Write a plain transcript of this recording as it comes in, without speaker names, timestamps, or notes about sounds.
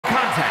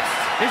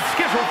is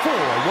scheduled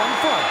for one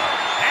fall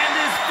and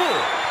is for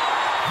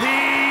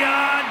the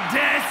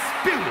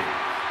undisputed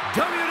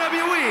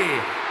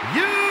WWE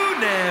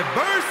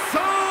Universal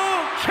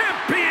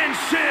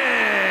Championship.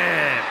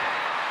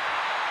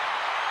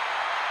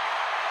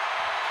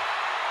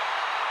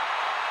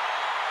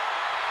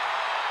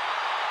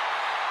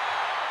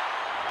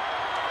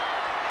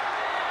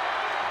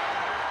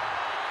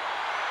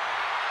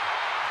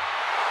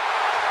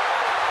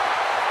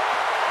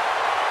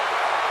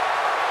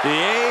 The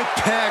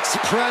Apex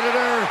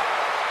Predator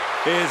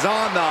is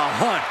on the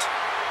hunt.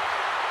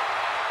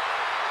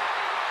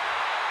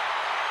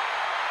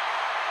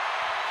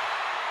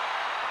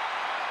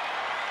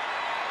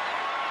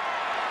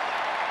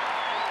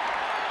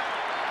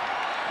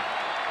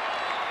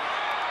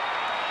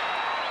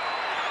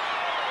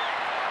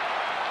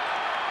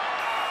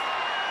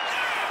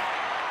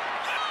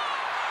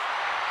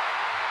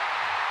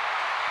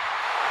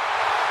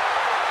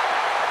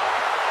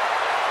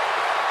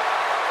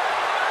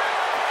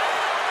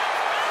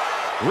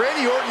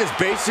 Randy Orton is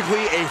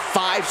basically a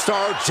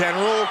five-star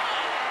general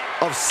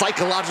of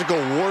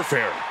psychological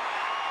warfare.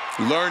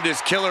 Learned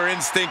his killer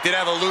instinct in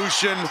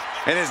Evolution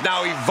and has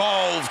now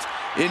evolved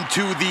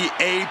into the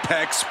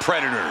Apex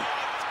Predator.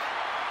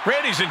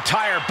 Randy's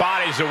entire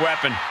body's a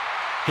weapon.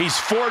 He's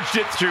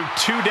forged it through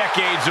 2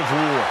 decades of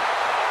war.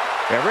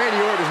 Yeah, Randy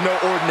Orton is no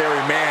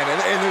ordinary man, and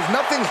there's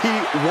nothing he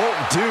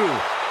won't do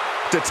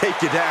to take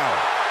you down.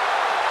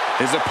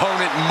 His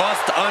opponent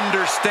must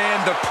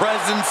understand the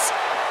presence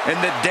and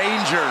the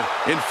danger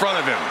in front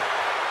of him.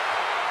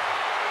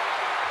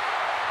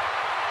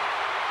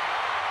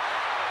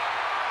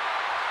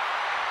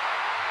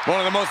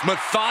 One of the most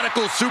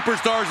methodical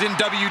superstars in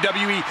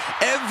WWE.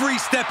 Every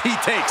step he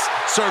takes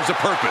serves a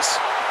purpose.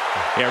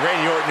 Yeah,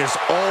 Randy Orton is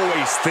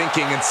always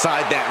thinking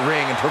inside that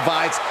ring and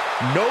provides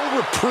no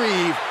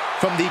reprieve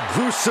from the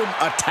gruesome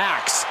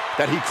attacks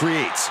that he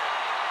creates.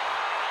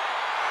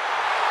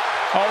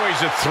 Always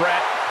a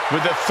threat,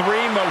 with the 3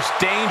 most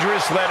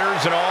dangerous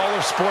letters in all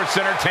of sports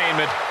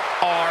entertainment,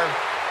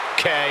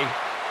 RKO.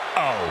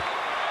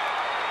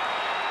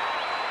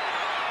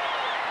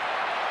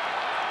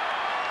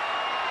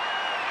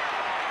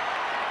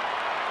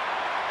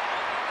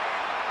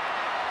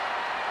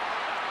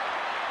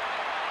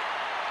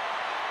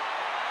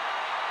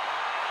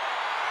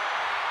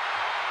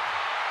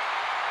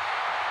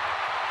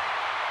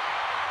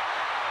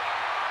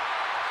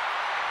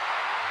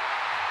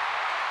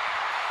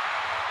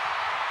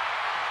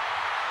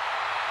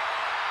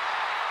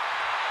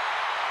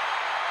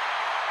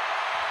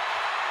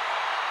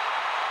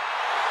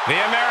 The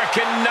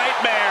American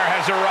Nightmare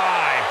has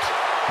arrived.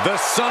 The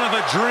son of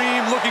a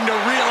dream looking to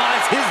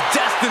realize his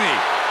destiny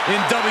in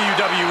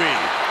WWE.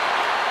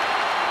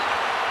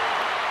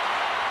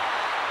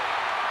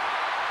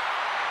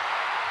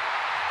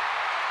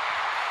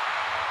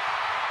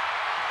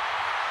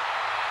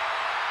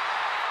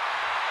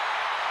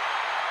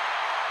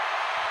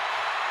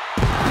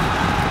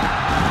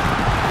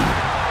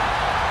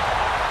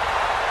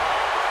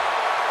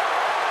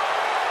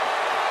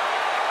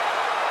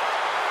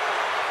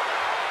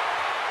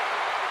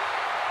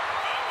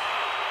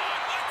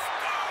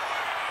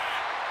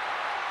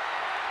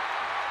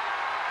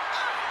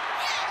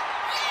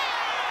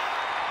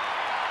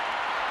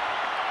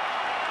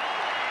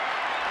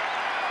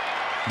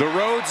 The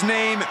Rhodes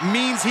name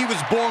means he was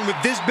born with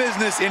this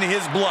business in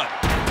his blood.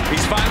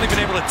 He's finally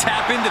been able to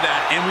tap into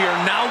that, and we are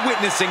now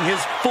witnessing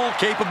his full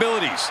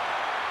capabilities.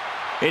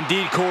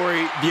 Indeed,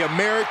 Corey, the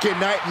American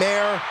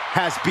Nightmare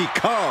has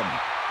become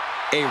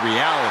a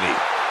reality.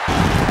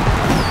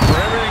 For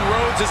everything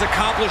Rhodes has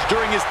accomplished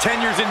during his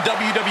tenures in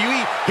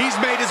WWE, he's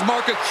made his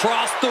mark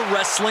across the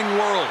wrestling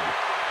world.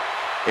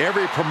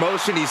 Every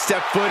promotion he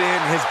stepped foot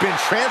in has been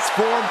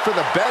transformed for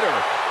the better,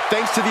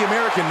 thanks to the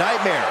American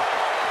Nightmare.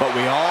 But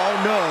we all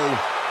know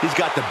he's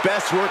got the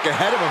best work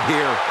ahead of him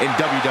here in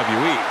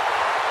WWE.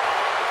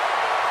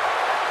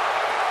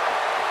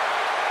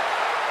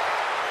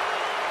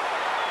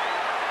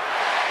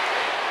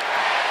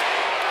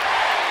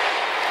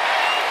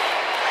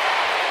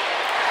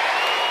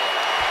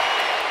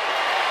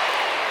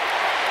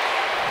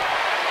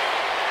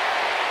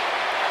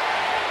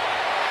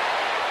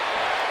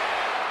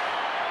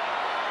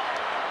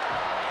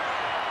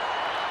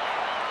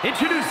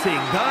 Introducing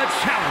the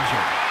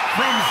challenger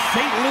from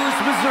St. Louis,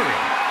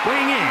 Missouri,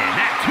 weighing in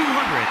at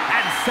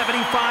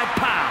 275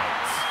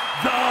 pounds,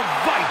 the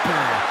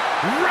Viper,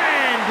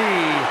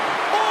 Randy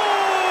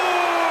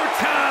Orton!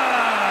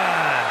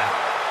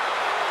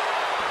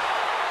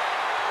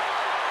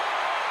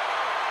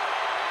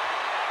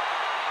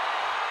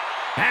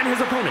 And his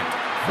opponent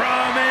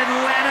from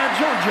Atlanta,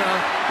 Georgia,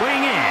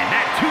 weighing in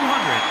at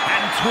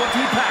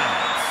 220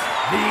 pounds,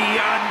 the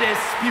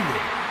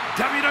undisputed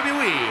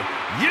WWE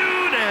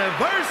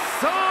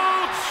Universal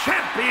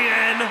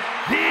Champion,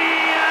 the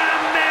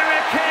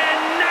American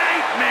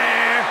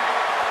Nightmare,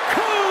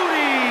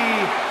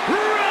 Cody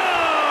Rhodes.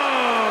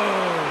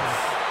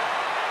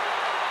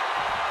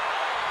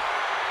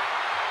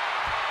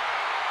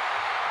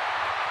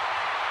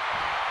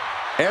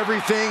 Every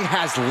everything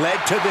has led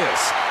to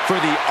this for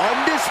the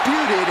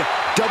undisputed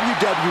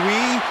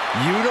WWE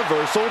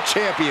Universal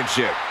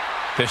Championship.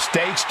 The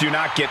stakes do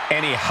not get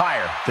any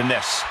higher than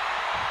this.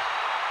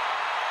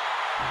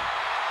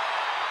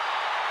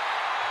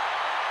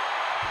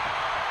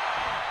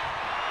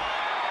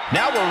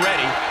 Now we're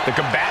ready. The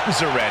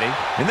combatants are ready.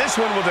 And this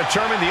one will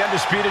determine the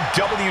undisputed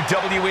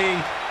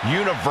WWE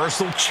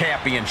Universal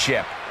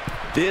Championship.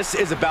 This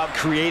is about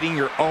creating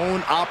your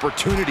own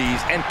opportunities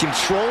and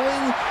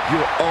controlling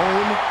your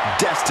own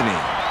destiny.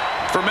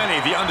 For many,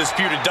 the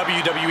undisputed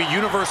WWE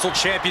Universal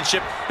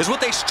Championship is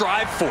what they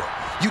strive for.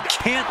 You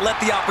can't let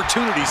the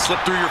opportunity slip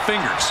through your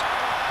fingers.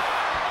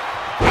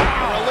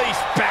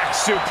 Release back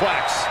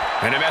suplex.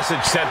 And a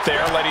message sent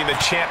there letting the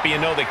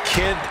champion know the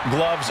kid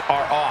gloves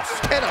are off.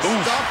 And a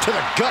stomp to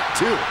the gut,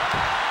 too.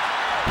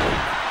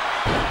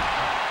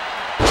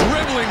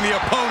 Dribbling the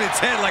opponent's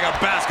head like a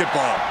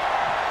basketball.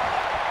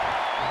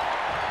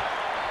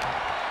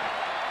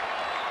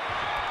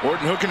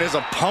 Orton hooking his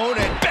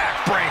opponent.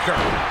 Backbreaker.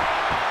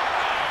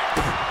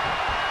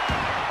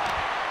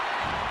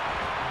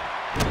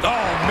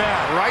 Oh,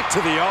 man, right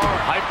to the arm.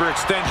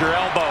 Hyperextend your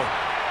elbow.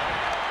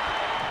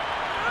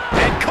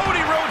 And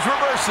Cody Rhodes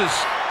reverses.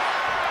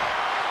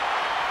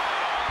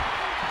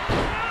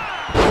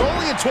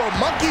 Rolling into a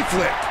monkey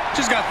flip.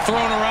 Just got thrown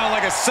around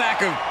like a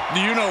sack of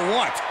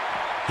you-know-what.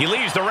 He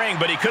leaves the ring,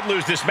 but he could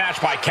lose this match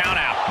by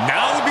countout.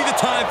 Now would be the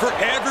time for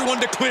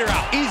everyone to clear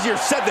out. Easier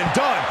said than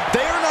done.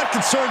 They are not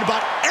concerned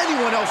about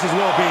anyone else's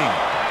well-being.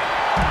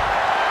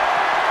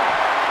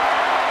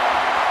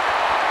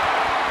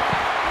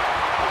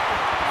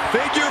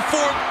 Figure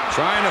four,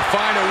 trying to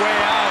find a way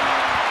out.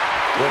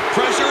 The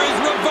pressure is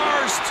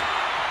reversed.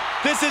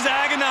 This is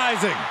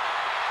agonizing.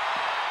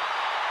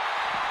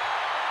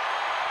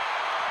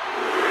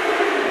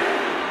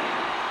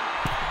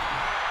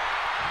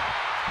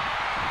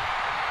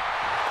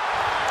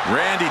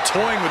 Randy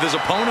toying with his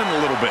opponent a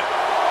little bit.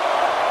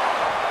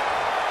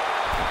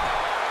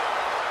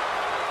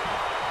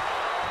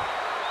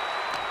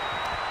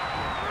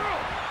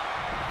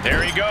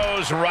 There he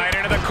goes, right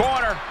into the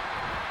corner.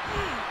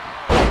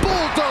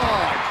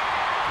 Bulldog!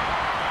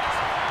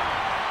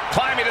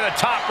 Climbing to the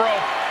top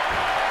rope.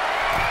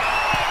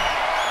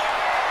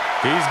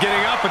 He's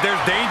getting up, but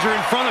there's danger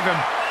in front of him.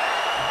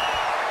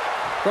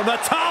 From the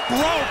top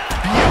rope,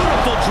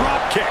 beautiful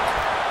drop kick.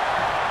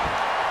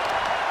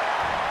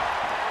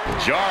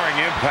 Jarring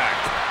impact.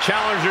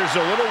 Challenger's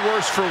a little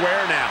worse for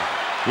wear now.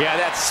 Yeah,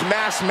 that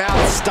smash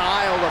mouth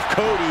style of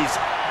Cody's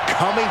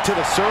coming to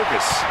the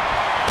surface.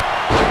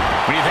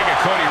 When you think of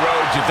Cody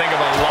Rhodes, you think of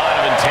a lot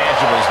of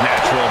intangibles,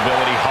 natural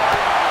ability, heart,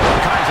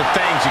 the kinds of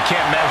things you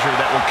can't measure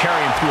that will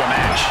carry him through a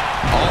match.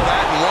 All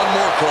that and one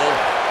more, Cole,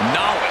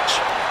 knowledge.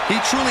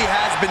 He truly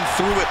has been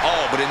through it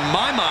all, but in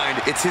my mind,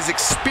 it's his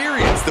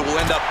experience that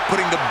will end up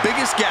putting the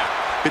biggest gap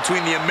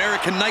between the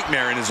American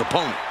Nightmare and his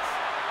opponent.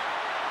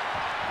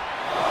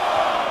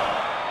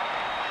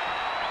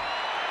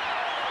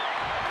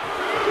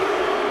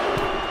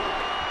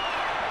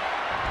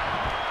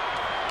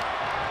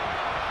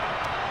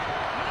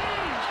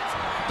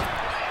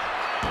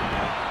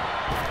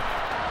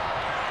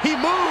 He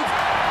moved.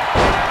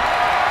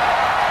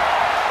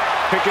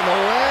 Picking the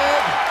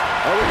leg.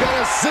 Are we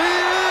gonna see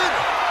it?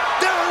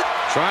 Dude.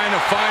 Trying to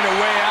find a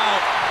way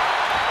out.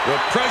 The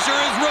pressure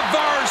is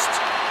reversed.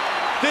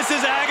 This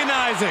is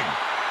agonizing.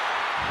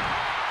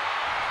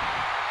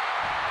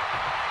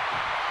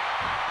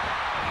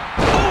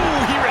 Ooh,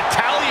 he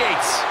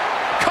retaliates.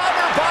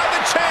 Cover by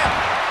the champ.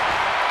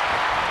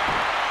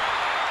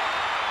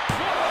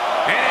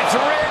 And it's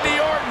Randy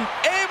Orton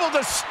able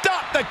to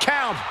stop the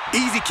count.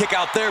 Easy kick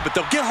out there, but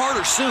they'll get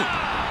harder soon.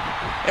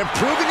 And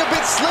proving a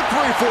bit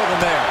slippery for them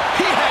there.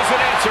 He has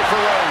an answer for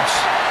Rhodes.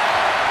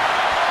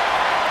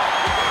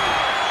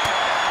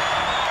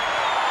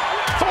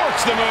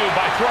 Thwarts the move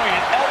by throwing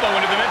an elbow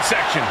into the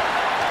midsection.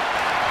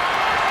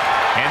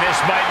 And this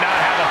might not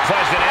have a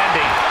pleasant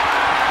ending.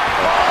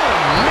 Oh,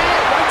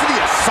 man, right to the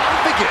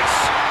esophagus.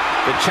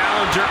 The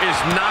challenger is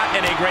not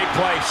in a great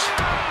place.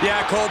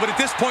 Yeah, Cole, but at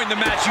this point in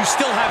the match, you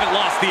still haven't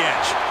lost the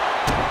edge.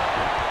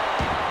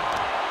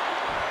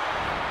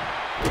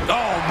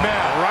 Oh,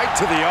 man, right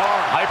to the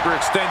arm.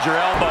 Hyperextend your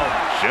elbow.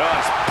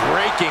 Just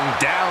breaking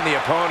down the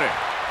opponent.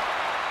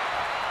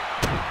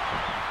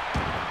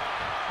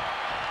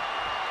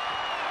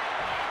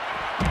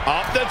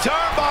 Up the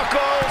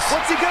turnbuckles.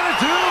 What's he gonna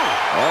do?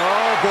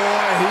 Oh,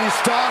 boy, he's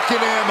stalking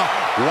him.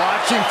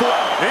 Watching for...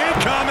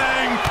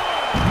 Incoming!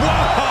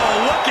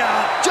 Whoa, look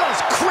out!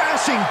 Just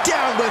crashing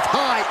down with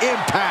high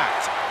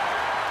impact.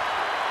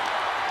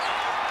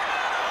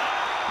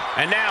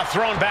 And now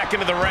thrown back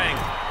into the ring.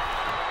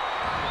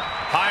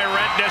 High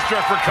rent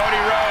district for Cody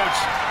Rhodes.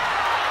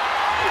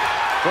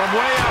 From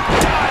way up,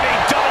 diving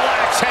double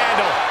axe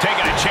handle.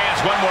 Taking a chance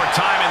one more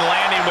time and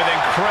landing with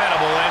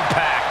incredible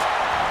impact.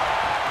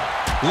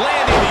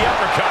 Landing the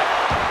uppercut.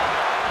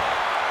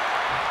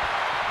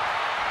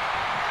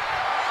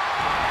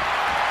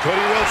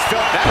 Cody Rhodes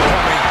felt that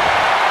coming.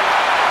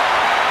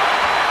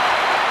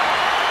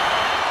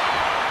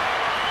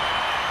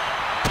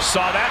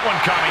 saw that one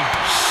coming.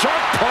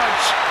 Sharp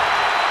punch.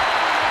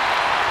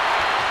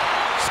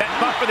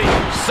 Setting up for the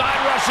side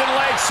Russian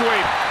leg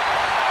sweep.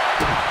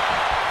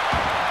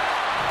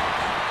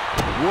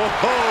 Whoa,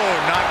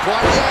 not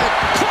quite yet.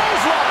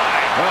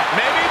 Clothesline.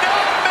 Maybe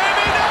not,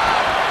 maybe not.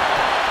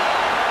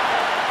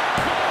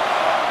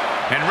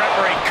 And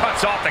referee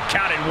cuts off the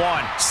count at 1.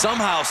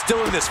 Somehow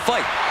still in this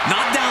fight.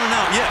 Not down and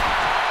out yet.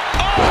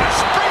 Oh, a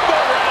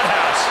springboard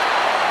roundhouse.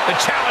 The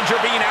challenger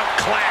being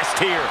outclassed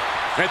here.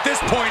 At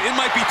this point, it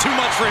might be too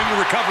much for him to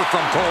recover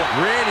from, Cole.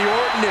 Randy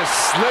Orton is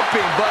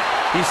slipping, but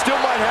he still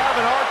might have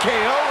an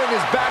RKO in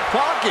his back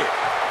pocket.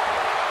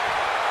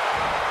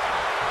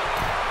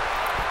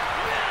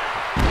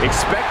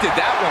 Expected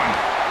that one.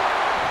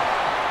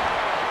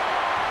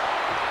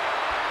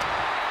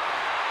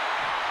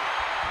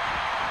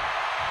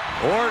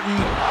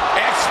 Orton,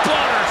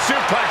 exploder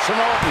suplex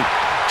from Orton.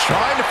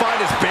 Trying to find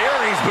his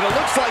bearings, but it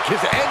looks like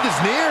his end is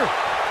near.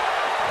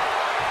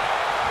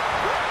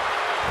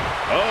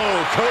 Oh,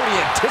 Cody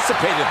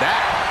anticipated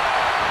that.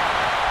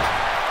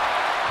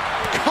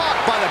 Caught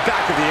by the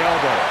back of the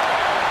elbow.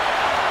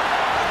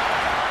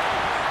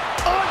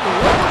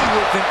 Unloading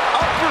with an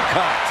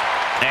uppercut.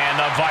 And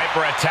the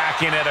Viper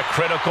attacking at a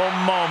critical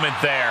moment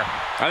there.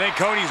 I think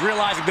Cody's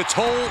realizing the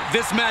toll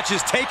this match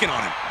has taken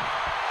on him.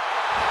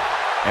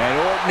 And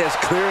Orton is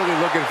clearly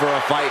looking for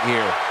a fight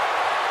here.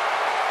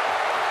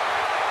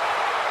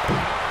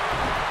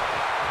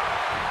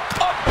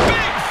 A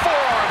big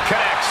forearm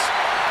connects.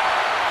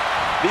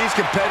 These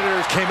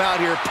competitors came out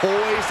here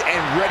poised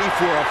and ready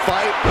for a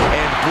fight,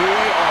 and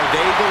boy, are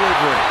they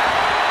delivering.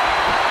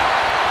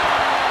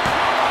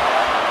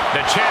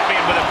 The champion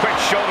with a quick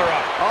shoulder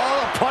up. All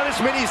the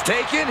punishment he's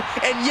taken,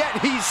 and yet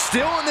he's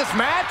still in this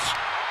match?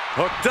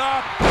 Hooked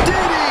up.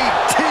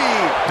 DDT!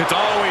 It's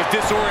always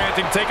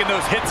disorienting taking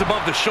those hits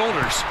above the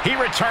shoulders. He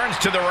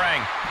returns to the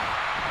ring.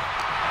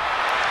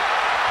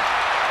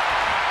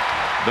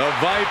 The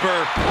Viper.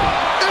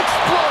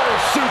 Exploder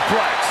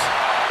suplex.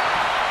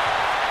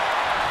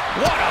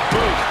 What a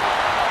boot.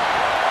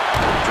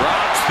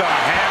 Drops the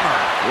hammer.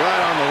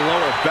 Right on the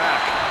lower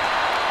back.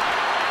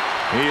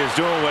 He is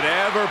doing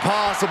whatever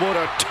possible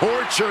to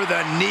torture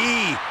the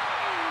knee.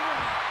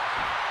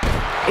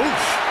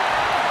 Oof.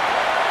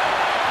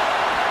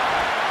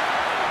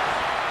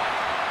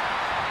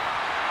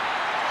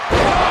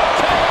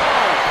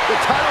 The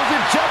title's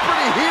in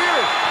jeopardy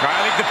here. I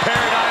think the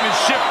paradigm has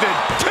shifted.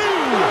 2.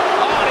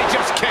 Oh, and he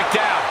just kicked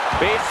out.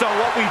 Based on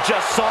what we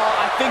just saw,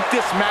 I think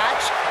this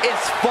match is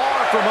far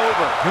from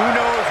over. Who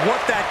knows what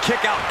that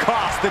kick out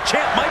cost? The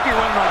champ might be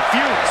running on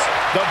fumes.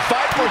 The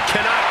Viper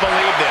cannot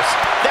believe this.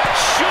 That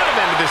should have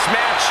ended this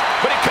match,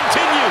 but it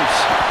continues.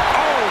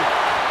 Oh!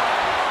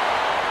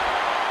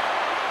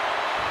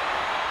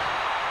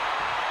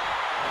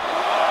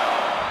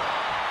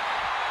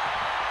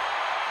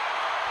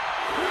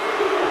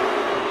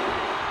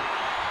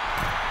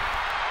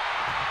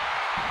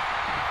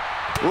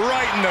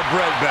 Right in the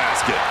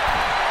breadbasket.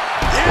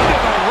 Into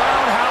the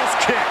roundhouse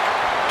kick.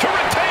 To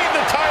retain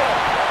the title.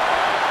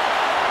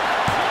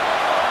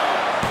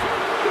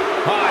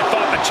 Oh, I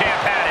thought the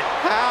champ had it.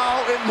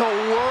 How in the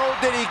world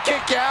did he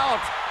kick out?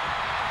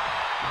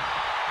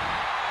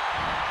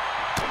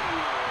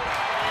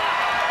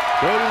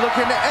 Cody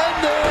looking to end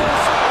this.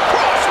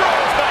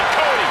 Crossroads by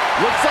Cody.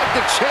 Looks like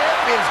the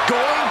champ is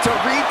going to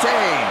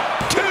retain.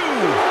 2.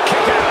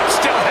 Kick out.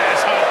 Still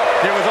has hope.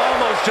 It was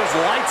almost just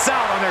lights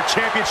out on their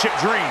championship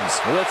dreams.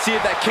 Well, let's see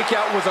if that kick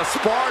out was a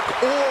spark,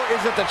 or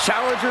is it the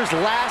challenger's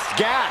last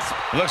gasp?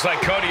 Looks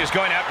like Cody is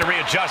going to have to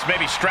readjust,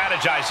 maybe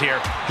strategize here.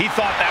 He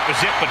thought that was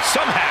it, but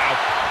somehow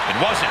it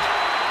wasn't.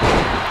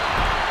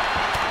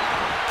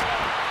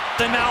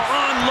 And now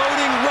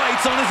unloading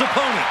rights on his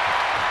opponent.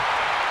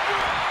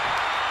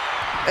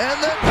 And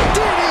the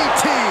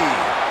DDT!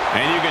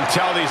 And you can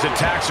tell these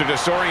attacks are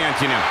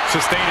disorienting him.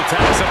 Sustained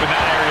attacks up in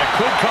that area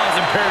could cause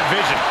impaired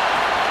vision.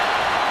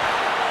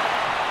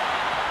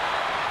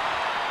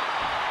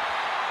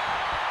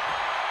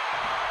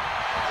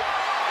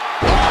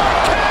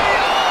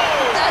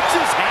 That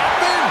just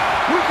happened!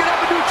 We could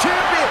have a new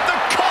champion! The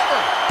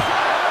cover!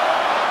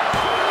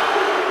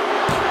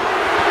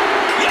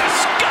 Yes,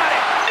 got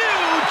it!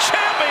 New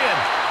champion!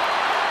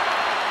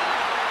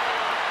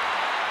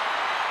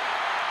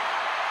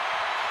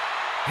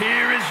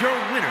 Here is your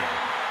winner,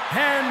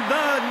 and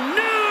the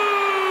new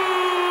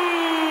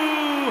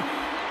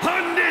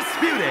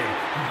undisputed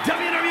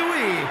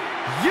WWE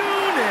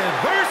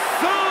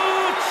Universal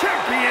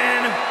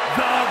Champion,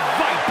 the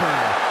Viper,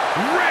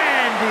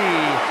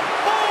 Randy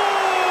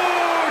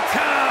Orton!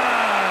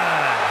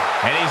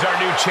 And he's our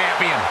new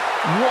champion.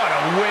 What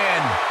a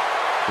win!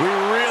 We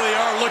really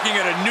are looking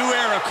at a new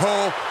era,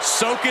 Cole.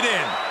 Soak it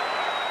in.